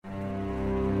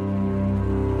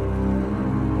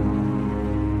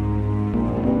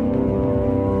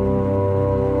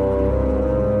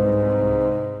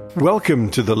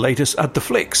Welcome to the latest at the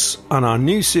Flicks on our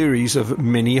new series of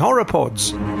mini horror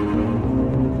pods.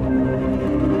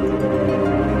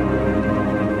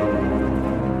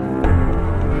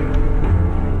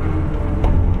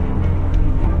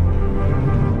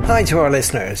 Hi to our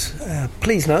listeners.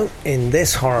 Please note, in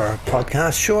this horror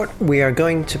podcast short, we are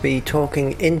going to be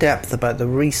talking in depth about the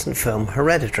recent film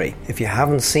Hereditary. If you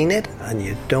haven't seen it and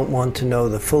you don't want to know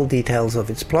the full details of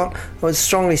its plot, I would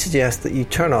strongly suggest that you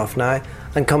turn off now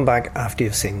and come back after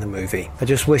you've seen the movie. I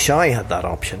just wish I had that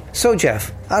option. So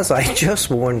Jeff, as I just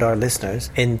warned our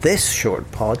listeners, in this short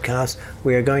podcast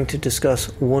we are going to discuss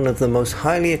one of the most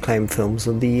highly acclaimed films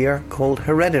of the year called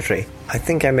Hereditary. I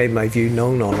think I made my view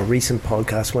known on a recent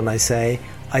podcast when I say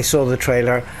I saw the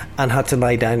trailer and had to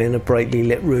lie down in a brightly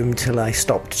lit room till I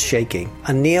stopped shaking.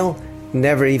 And Neil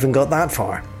never even got that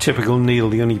far. Typical Neil,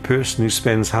 the only person who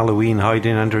spends Halloween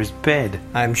hiding under his bed.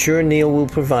 I'm sure Neil will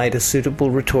provide a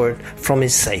suitable retort from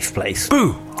his safe place.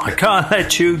 Boo! I can't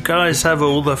let you guys have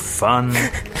all the fun.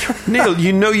 Neil,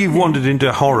 you know you've wandered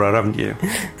into horror, haven't you?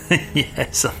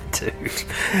 Yes, I do.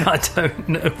 I don't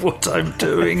know what I'm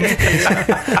doing.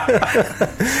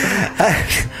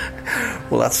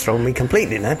 Well, that's thrown me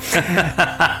completely now.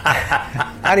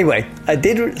 Anyway, I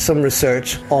did some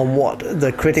research on what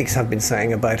the critics have been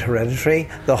saying about Hereditary.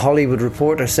 The Hollywood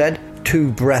Reporter said,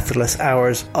 2 breathless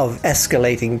hours of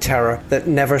escalating terror that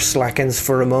never slackens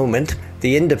for a moment.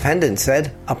 The Independent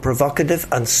said, a provocative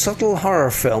and subtle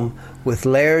horror film with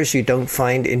layers you don't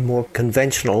find in more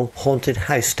conventional haunted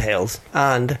house tales.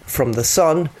 And from The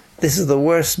Sun, this is the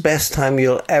worst, best time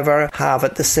you'll ever have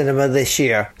at the cinema this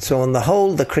year. So on the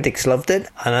whole, the critics loved it,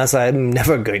 and as I'm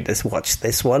never going to watch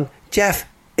this one, Jeff,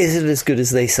 is it as good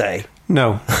as they say?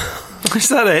 No. Is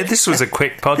that it? This was a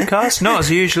quick podcast, not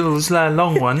as usual as our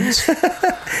long ones.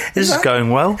 This is going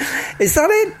well. Is that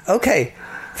it? Okay.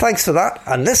 Thanks for that,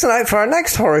 and listen out for our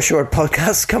next horror short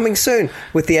podcast coming soon,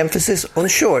 with the emphasis on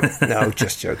short. No,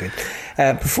 just joking.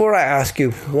 Before I ask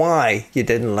you why you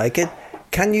didn't like it,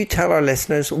 can you tell our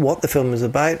listeners what the film is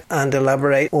about and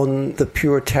elaborate on the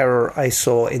pure terror I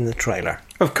saw in the trailer?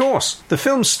 Of course. The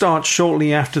film starts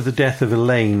shortly after the death of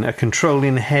Elaine, a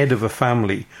controlling head of a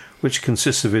family, which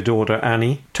consists of her daughter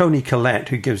Annie, Toni Collette,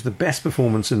 who gives the best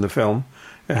performance in the film,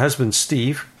 her husband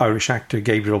Steve, Irish actor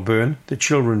Gabriel Byrne, the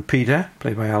children Peter,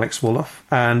 played by Alex Woloff,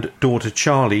 and daughter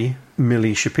Charlie,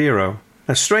 Millie Shapiro.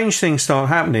 Now, strange things start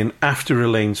happening after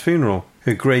Elaine's funeral.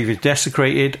 Her grave is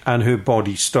desecrated and her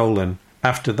body stolen.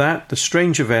 After that, the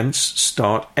strange events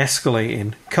start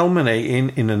escalating, culminating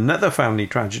in another family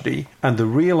tragedy and the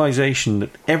realisation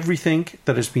that everything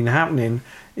that has been happening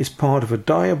is part of a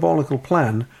diabolical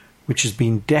plan which has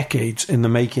been decades in the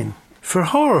making. For a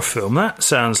horror film, that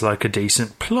sounds like a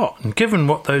decent plot, and given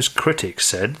what those critics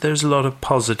said, there's a lot of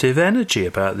positive energy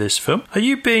about this film. Are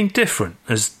you being different,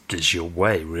 as is your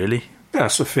way, really?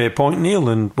 That's a fair point, Neil,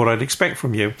 and what I'd expect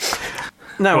from you.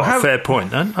 Now, a fair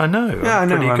point, then. I know. Yeah, I'm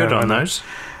pretty good on I know. those.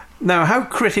 Now, how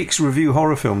critics review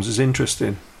horror films is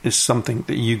interesting. Is something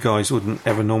that you guys wouldn't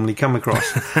ever normally come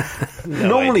across.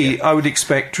 Normally, I would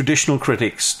expect traditional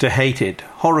critics to hate it,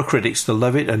 horror critics to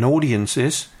love it, and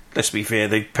audiences, let's be fair,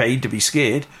 they paid to be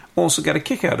scared, also get a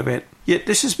kick out of it. Yet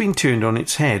this has been turned on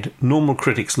its head. Normal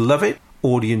critics love it,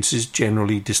 audiences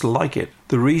generally dislike it.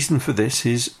 The reason for this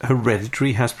is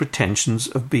Hereditary has pretensions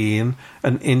of being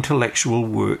an intellectual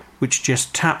work which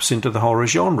just taps into the horror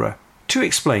genre. To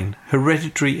explain,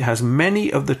 Hereditary has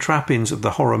many of the trappings of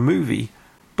the horror movie,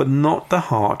 but not the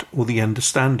heart or the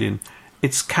understanding.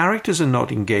 Its characters are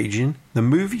not engaging, the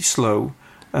movie's slow,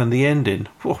 and the ending,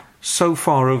 so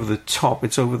far over the top,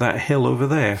 it's over that hill over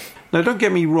there. Now, don't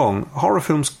get me wrong, horror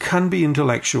films can be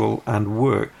intellectual and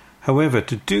work. However,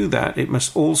 to do that, it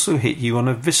must also hit you on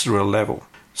a visceral level.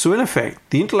 So in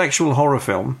effect, the intellectual horror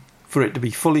film, for it to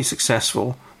be fully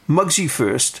successful, mugs you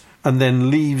first and then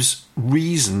leaves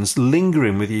reasons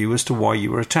lingering with you as to why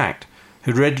you were attacked.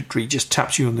 Hereditary just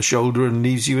taps you on the shoulder and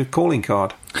leaves you a calling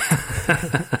card.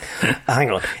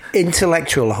 Hang on.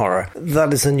 Intellectual horror.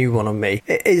 That is a new one on me.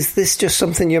 Is this just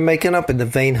something you're making up in the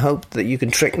vain hope that you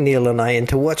can trick Neil and I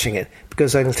into watching it?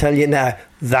 Because I can tell you now,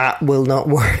 that will not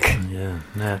work. Yeah,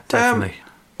 definitely.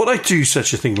 Would I do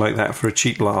such a thing like that for a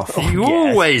cheap laugh? You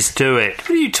always do it.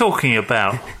 What are you talking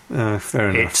about?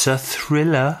 Fair enough. It's a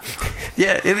thriller.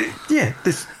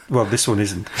 This one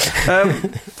isn't.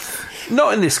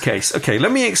 Not in this case. Okay,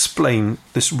 let me explain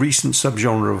this recent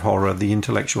subgenre of horror, the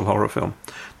intellectual horror film.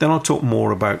 Then I'll talk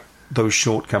more about those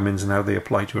shortcomings and how they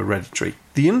apply to Hereditary.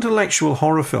 The intellectual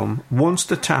horror film wants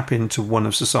to tap into one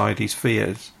of society's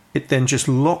fears. It then just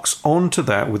locks onto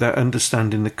that without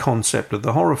understanding the concept of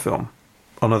the horror film.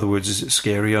 In other words, is it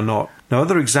scary or not? Now,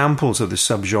 other examples of this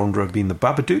subgenre have been The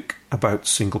Babadook, about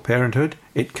single parenthood,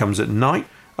 It Comes at Night,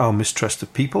 Our Mistrust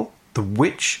of People, The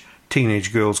Witch,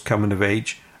 teenage girls coming of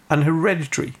age, and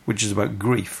Hereditary, which is about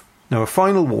grief. Now, a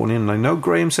final warning, and I know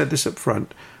Graham said this up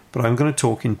front, but I'm going to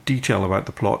talk in detail about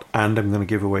the plot and I'm going to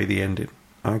give away the ending.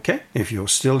 Okay, if you're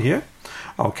still here,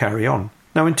 I'll carry on.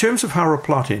 Now, in terms of horror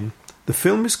plotting, the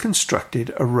film is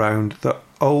constructed around the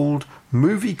old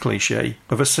movie cliche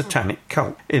of a satanic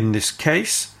cult. In this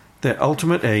case, their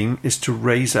ultimate aim is to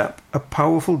raise up a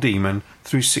powerful demon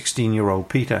through 16-year-old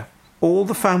Peter. All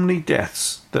the family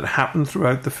deaths that happen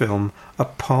throughout the film are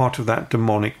part of that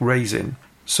demonic raising.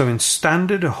 So in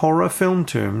standard horror film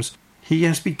terms, he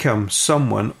has become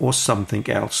someone or something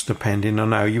else, depending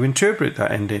on how you interpret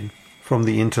that ending. From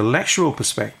the intellectual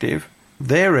perspective,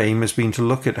 their aim has been to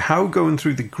look at how going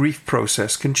through the grief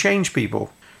process can change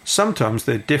people. Sometimes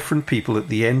they're different people at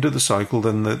the end of the cycle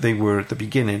than they were at the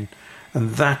beginning,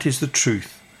 and that is the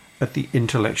truth at the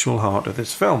intellectual heart of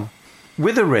this film.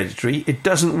 With Hereditary, it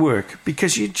doesn't work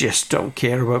because you just don't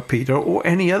care about Peter or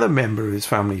any other member of his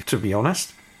family, to be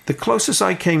honest. The closest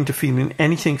I came to feeling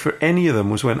anything for any of them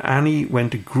was when Annie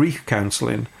went to grief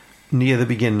counselling near the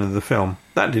beginning of the film.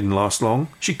 That didn't last long.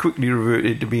 She quickly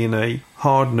reverted to being a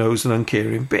hard-nosed and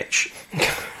uncaring bitch.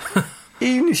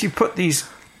 Even if you put these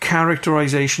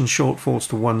characterisation shortfalls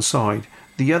to one side,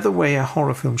 the other way a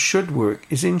horror film should work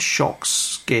is in shock,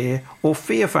 scare or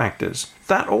fear factors.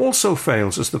 That also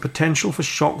fails as the potential for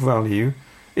shock value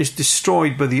is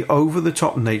destroyed by the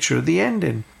over-the-top nature of the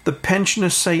ending. The pensioner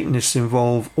Satanists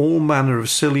involve all manner of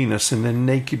silliness in their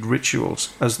naked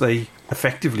rituals as they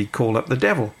effectively call up the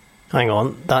devil. Hang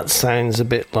on, that sounds a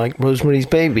bit like Rosemary's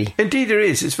Baby. Indeed it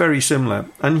is, it's very similar.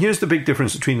 And here's the big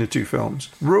difference between the two films.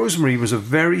 Rosemary was a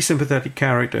very sympathetic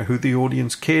character who the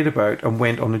audience cared about and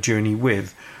went on a journey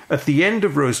with. At the end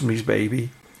of Rosemary's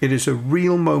Baby, it is a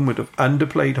real moment of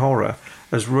underplayed horror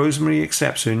as Rosemary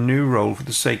accepts her new role for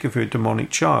the sake of her demonic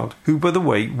child, who, by the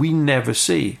way, we never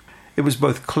see. It was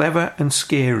both clever and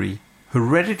scary.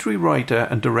 Hereditary writer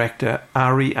and director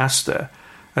Ari Aster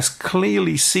has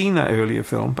clearly seen that earlier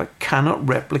film but cannot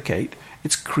replicate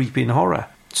its creeping horror.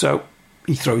 So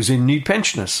he throws in nude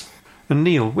pensioners. And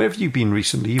Neil, where have you been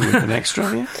recently? You were an extra,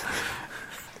 have you?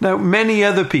 Now, many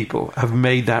other people have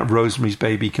made that Rosemary's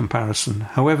Baby comparison.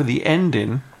 However, the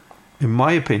ending, in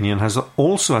my opinion,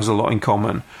 also has a lot in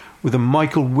common with a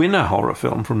Michael Winner horror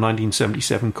film from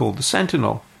 1977 called The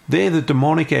Sentinel. There, the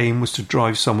demonic aim was to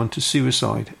drive someone to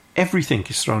suicide. Everything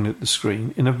is thrown at the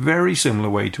screen in a very similar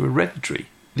way to Hereditary.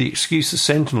 The excuse The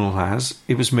Sentinel has,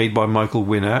 it was made by Michael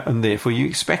Winner, and therefore you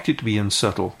expect it to be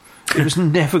unsubtle. It was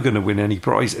never going to win any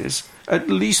prizes. At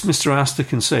least Mr. Astor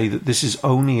can say that this is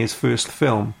only his first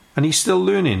film, and he's still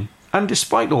learning. And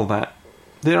despite all that,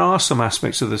 there are some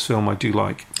aspects of this film I do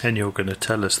like. And you're going to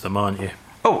tell us them, aren't you?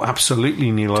 Oh,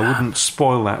 absolutely, Neil. I wouldn't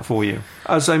spoil that for you.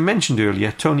 As I mentioned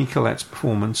earlier, Toni Collette's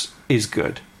performance is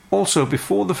good. Also,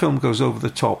 before the film goes over the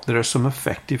top, there are some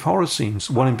effective horror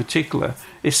scenes. One in particular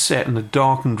is set in a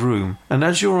darkened room, and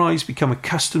as your eyes become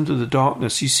accustomed to the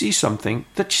darkness, you see something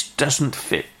that just doesn't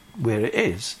fit where it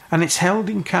is. And it's held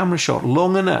in camera shot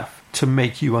long enough to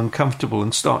make you uncomfortable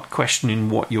and start questioning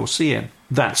what you're seeing.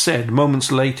 That said, moments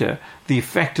later, the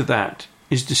effect of that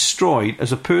is destroyed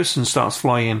as a person starts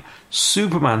flying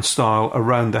Superman style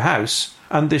around the house,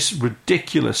 and this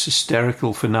ridiculous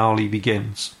hysterical finale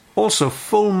begins. Also,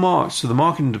 full marks to the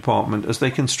marketing department as they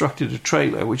constructed a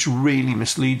trailer which really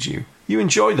misleads you. You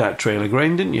enjoyed that trailer,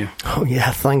 Graham, didn't you? Oh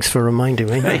yeah, thanks for reminding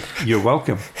me. Hey, you're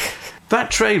welcome. That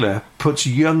trailer puts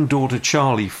young daughter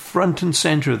Charlie front and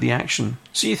centre of the action,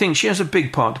 so you think she has a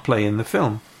big part to play in the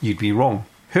film. You'd be wrong.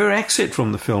 Her exit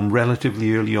from the film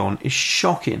relatively early on is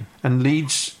shocking and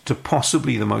leads to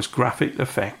possibly the most graphic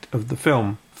effect of the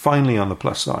film. Finally, on the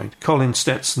plus side, Colin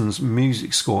Stetson's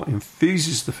music score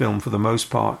infuses the film for the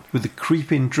most part with the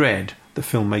creeping dread the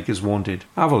filmmakers wanted.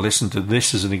 Have a listen to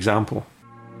this as an example.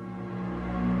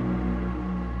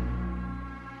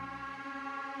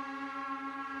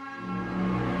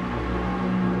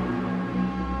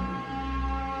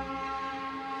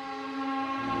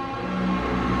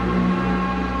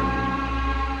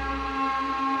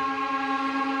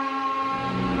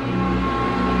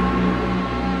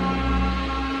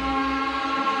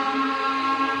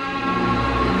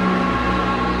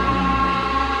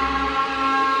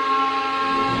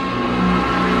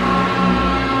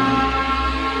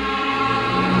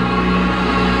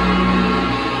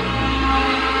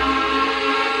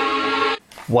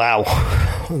 Wow,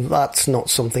 that's not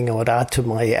something I would add to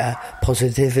my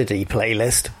positivity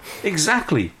playlist.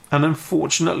 Exactly, and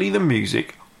unfortunately the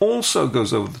music also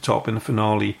goes over the top in the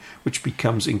finale, which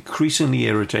becomes increasingly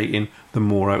irritating the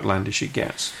more outlandish it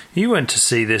gets. You went to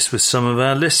see this with some of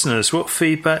our listeners. What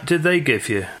feedback did they give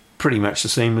you? Pretty much the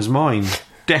same as mine.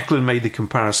 Declan made the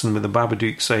comparison with The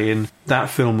Babadook, saying that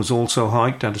film was also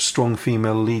hyped, had a strong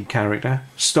female lead character,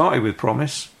 started with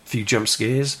promise, a few jump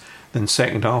scares, then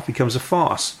second half becomes a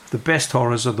farce. The best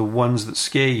horrors are the ones that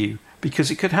scare you,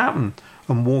 because it could happen,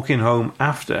 and walking home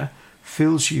after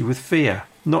fills you with fear,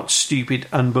 not stupid,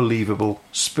 unbelievable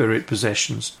spirit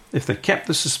possessions. If they kept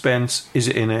the suspense, is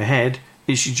it in her head,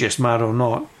 is she just mad or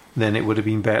not, then it would have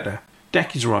been better.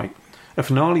 Deck is right. A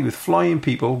finale with flying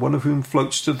people, one of whom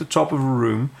floats to the top of a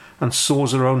room and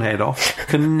saws her own head off,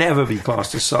 can never be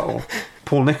classed as subtle.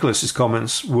 Paul Nicholas's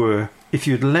comments were, if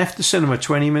you had left the cinema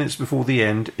 20 minutes before the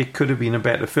end, it could have been a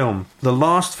better film. The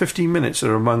last 15 minutes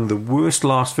are among the worst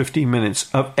last 15 minutes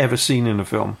I've ever seen in a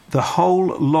film. The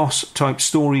whole Lost-type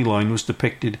storyline was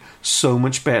depicted so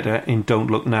much better in Don't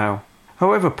Look Now.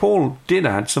 However, Paul did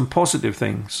add some positive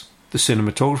things. The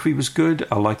cinematography was good.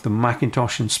 I liked the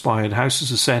Macintosh-inspired house as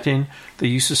a setting. The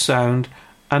use of sound,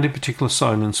 and in particular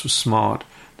silence, was smart.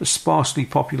 The sparsely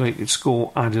populated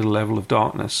score added a level of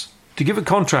darkness. To give a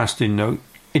contrasting note,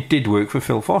 it did work for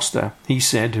Phil Foster. He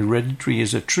said Hereditary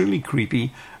is a truly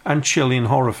creepy and chilling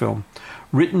horror film,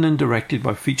 written and directed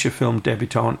by feature film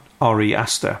debutante Ari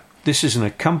Aster. This is an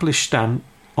accomplished stamp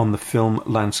on the film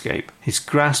landscape. His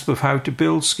grasp of how to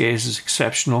build scares is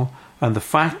exceptional, and the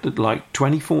fact that, like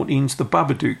 2014's The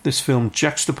Babadook, this film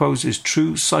juxtaposes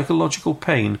true psychological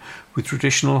pain with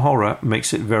traditional horror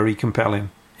makes it very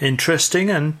compelling. Interesting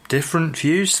and different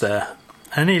views there.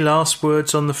 Any last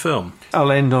words on the film?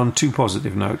 I'll end on two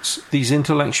positive notes. These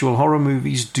intellectual horror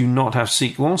movies do not have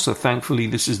sequels, so thankfully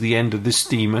this is the end of this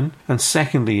demon. And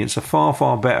secondly, it's a far,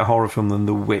 far better horror film than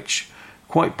The Witch.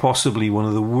 Quite possibly one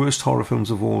of the worst horror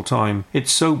films of all time.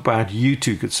 It's so bad you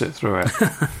two could sit through it.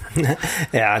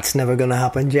 Yeah, it's never going to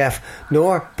happen, Jeff.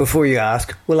 Nor, before you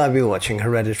ask, will I be watching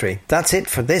Hereditary. That's it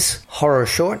for this horror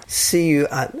short. See you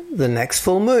at the next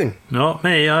full moon. Not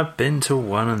me. I've been to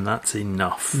one and that's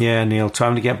enough. Yeah, Neil,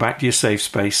 time to get back to your safe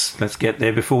space. Let's get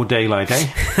there before daylight,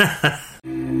 eh?